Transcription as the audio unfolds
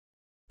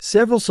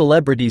Several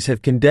celebrities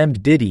have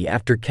condemned Diddy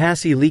after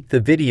Cassie leaked the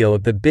video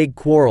of the big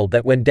quarrel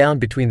that went down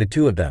between the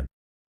two of them.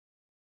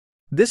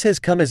 This has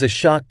come as a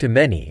shock to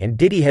many, and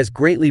Diddy has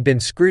greatly been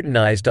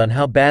scrutinized on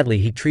how badly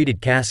he treated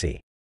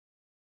Cassie.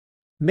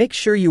 Make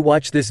sure you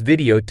watch this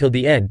video till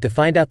the end to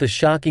find out the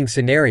shocking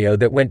scenario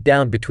that went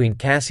down between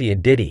Cassie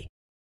and Diddy.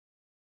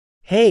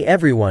 Hey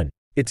everyone,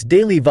 it's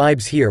Daily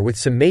Vibes here with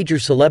some major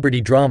celebrity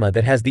drama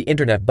that has the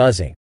internet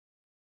buzzing.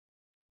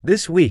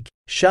 This week,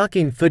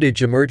 shocking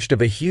footage emerged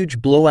of a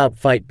huge blowout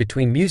fight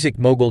between music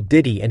mogul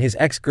Diddy and his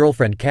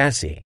ex-girlfriend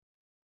Cassie.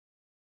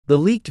 The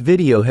leaked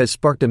video has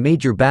sparked a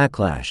major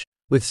backlash,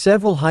 with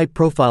several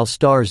high-profile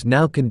stars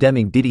now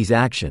condemning Diddy's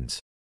actions.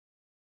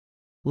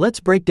 Let's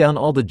break down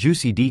all the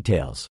juicy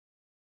details.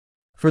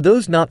 For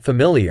those not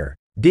familiar,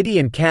 Diddy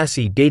and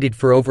Cassie dated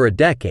for over a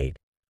decade,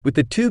 with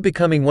the two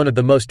becoming one of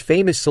the most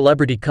famous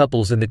celebrity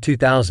couples in the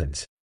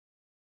 2000s.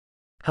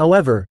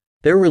 However,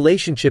 their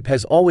relationship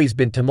has always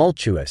been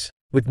tumultuous,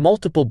 with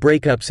multiple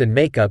breakups and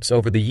makeups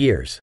over the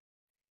years.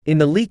 In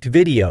the leaked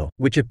video,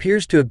 which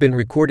appears to have been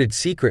recorded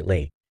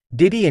secretly,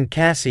 Diddy and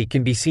Cassie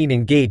can be seen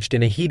engaged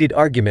in a heated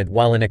argument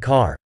while in a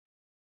car.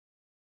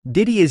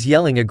 Diddy is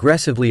yelling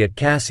aggressively at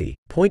Cassie,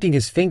 pointing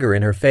his finger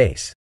in her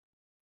face.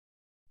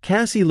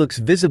 Cassie looks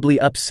visibly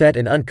upset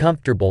and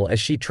uncomfortable as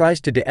she tries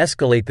to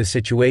de-escalate the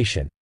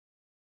situation.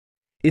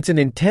 It's an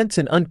intense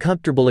and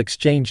uncomfortable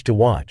exchange to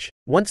watch.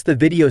 Once the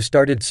video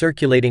started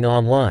circulating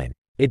online,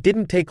 it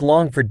didn't take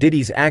long for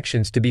Diddy's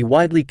actions to be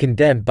widely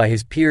condemned by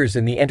his peers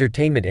in the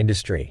entertainment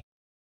industry.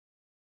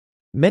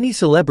 Many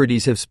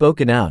celebrities have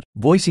spoken out,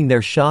 voicing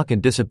their shock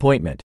and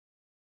disappointment.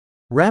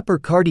 Rapper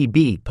Cardi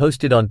B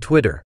posted on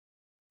Twitter,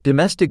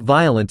 "Domestic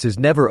violence is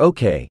never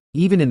okay,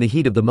 even in the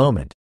heat of the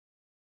moment.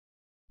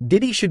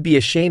 Diddy should be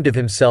ashamed of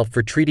himself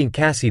for treating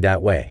Cassie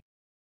that way."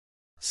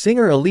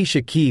 Singer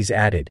Alicia Keys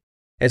added,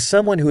 "As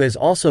someone who has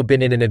also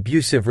been in an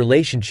abusive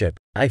relationship,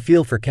 I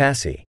feel for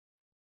Cassie.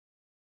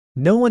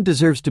 No one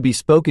deserves to be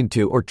spoken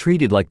to or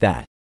treated like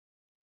that."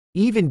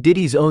 Even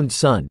Diddy's own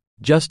son,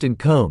 Justin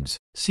Combs,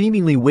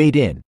 seemingly weighed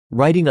in,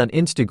 writing on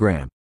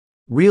Instagram,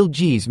 "Real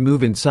G's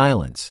move in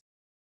silence.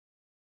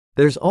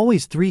 There's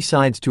always three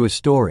sides to a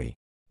story: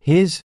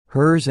 his,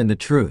 hers, and the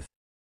truth."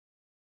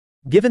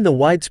 Given the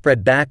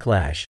widespread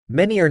backlash,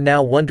 many are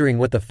now wondering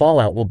what the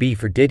fallout will be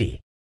for Diddy.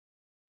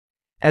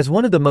 As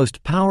one of the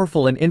most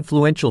powerful and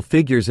influential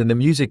figures in the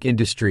music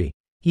industry,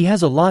 he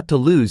has a lot to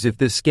lose if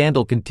this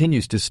scandal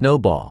continues to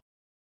snowball.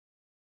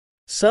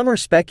 Some are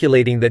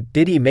speculating that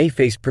Diddy may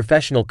face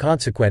professional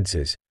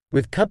consequences,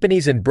 with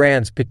companies and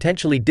brands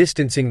potentially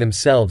distancing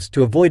themselves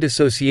to avoid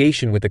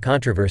association with the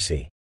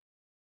controversy.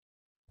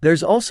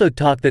 There's also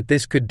talk that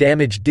this could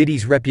damage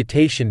Diddy's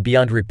reputation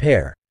beyond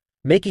repair,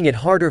 making it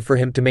harder for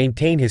him to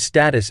maintain his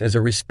status as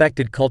a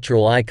respected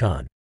cultural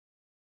icon.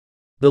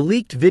 The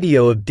leaked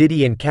video of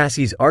Diddy and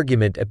Cassie's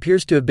argument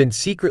appears to have been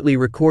secretly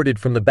recorded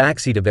from the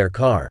backseat of their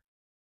car.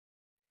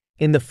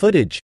 In the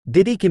footage,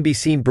 Diddy can be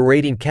seen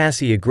berating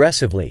Cassie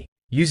aggressively,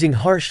 using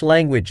harsh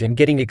language and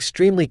getting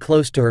extremely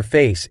close to her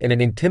face in an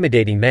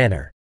intimidating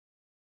manner.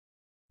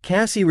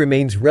 Cassie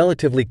remains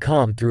relatively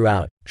calm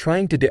throughout,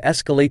 trying to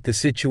de-escalate the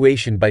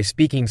situation by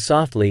speaking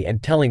softly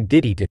and telling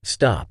Diddy to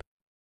stop.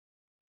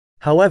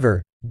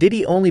 However,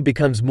 Diddy only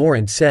becomes more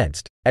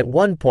incensed, at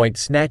one point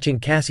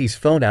snatching Cassie's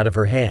phone out of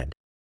her hand.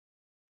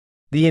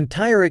 The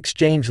entire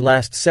exchange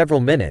lasts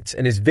several minutes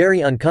and is very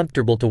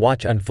uncomfortable to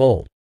watch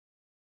unfold.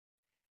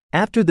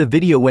 After the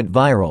video went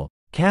viral,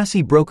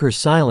 Cassie broke her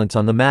silence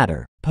on the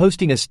matter,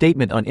 posting a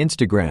statement on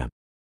Instagram.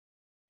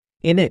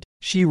 In it,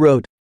 she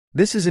wrote,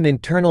 "This is an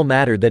internal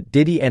matter that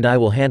Diddy and I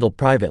will handle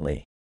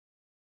privately.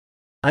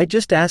 I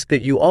just ask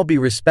that you all be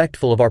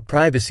respectful of our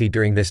privacy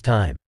during this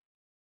time."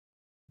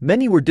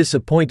 Many were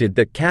disappointed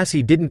that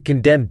Cassie didn't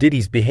condemn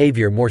Diddy's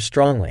behavior more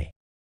strongly.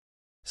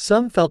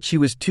 Some felt she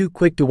was too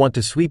quick to want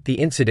to sweep the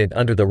incident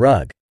under the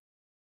rug.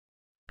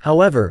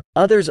 However,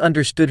 others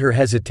understood her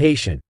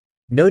hesitation,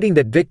 noting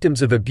that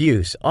victims of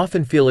abuse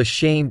often feel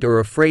ashamed or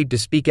afraid to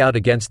speak out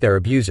against their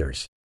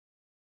abusers.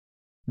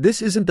 This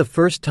isn't the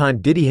first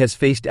time Diddy has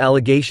faced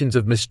allegations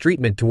of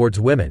mistreatment towards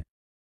women.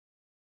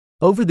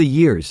 Over the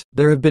years,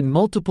 there have been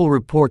multiple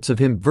reports of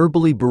him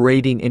verbally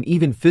berating and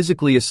even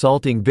physically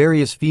assaulting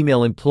various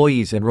female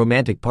employees and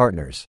romantic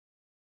partners.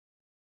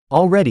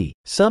 Already,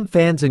 some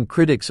fans and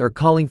critics are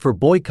calling for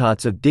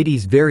boycotts of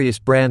Diddy's various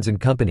brands and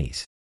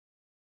companies.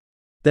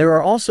 There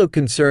are also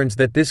concerns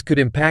that this could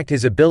impact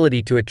his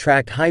ability to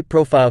attract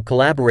high-profile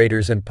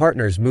collaborators and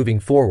partners moving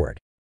forward.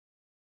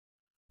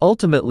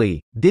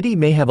 Ultimately, Diddy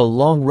may have a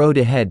long road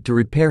ahead to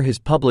repair his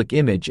public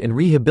image and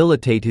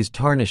rehabilitate his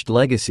tarnished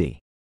legacy.